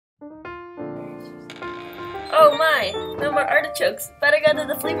Oh my, no more artichokes. Better go to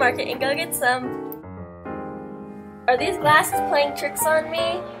the flea market and go get some. Are these glasses playing tricks on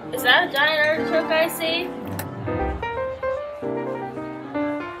me? Is that a giant artichoke I see?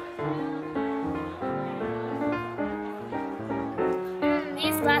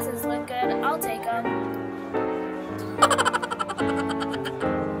 These glasses look good. I'll take them.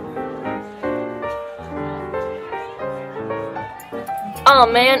 Oh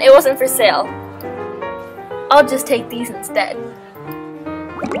man, it wasn't for sale. I'll just take these instead.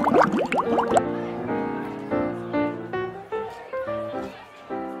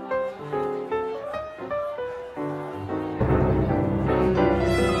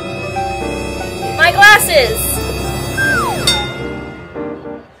 My glasses!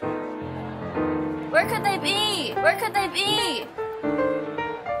 Where could they be? Where could they be?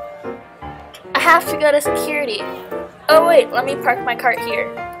 I have to go to security. Oh wait, let me park my cart here.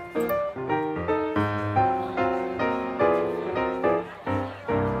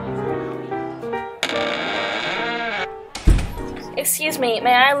 Excuse me,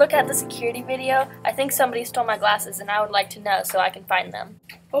 may I look at the security video? I think somebody stole my glasses and I would like to know so I can find them.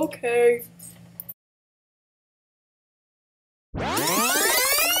 Okay.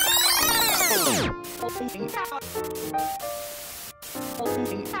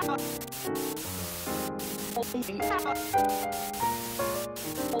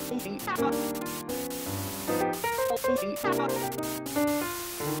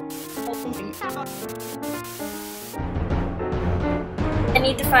 I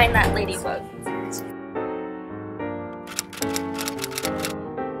need to find that ladybug.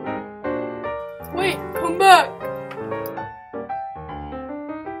 Wait, come back!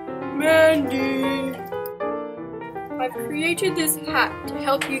 Mandy! I've created this hat to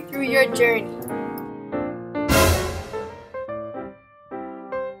help you through your journey.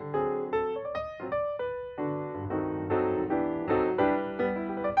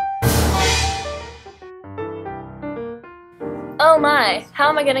 Oh my, how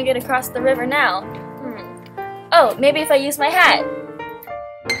am I gonna get across the river now? Oh, maybe if I use my hat.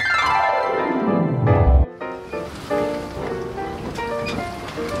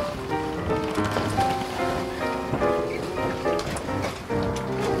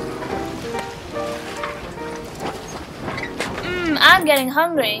 I'm getting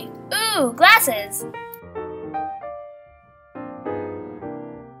hungry. Ooh, glasses!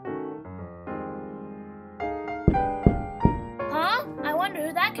 Huh? I wonder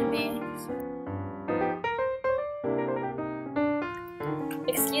who that could be.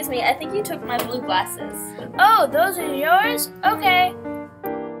 Excuse me, I think you took my blue glasses. Oh, those are yours? Okay.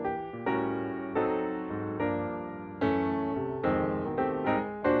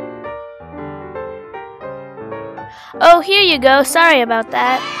 Oh, here you go. Sorry about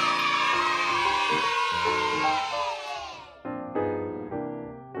that.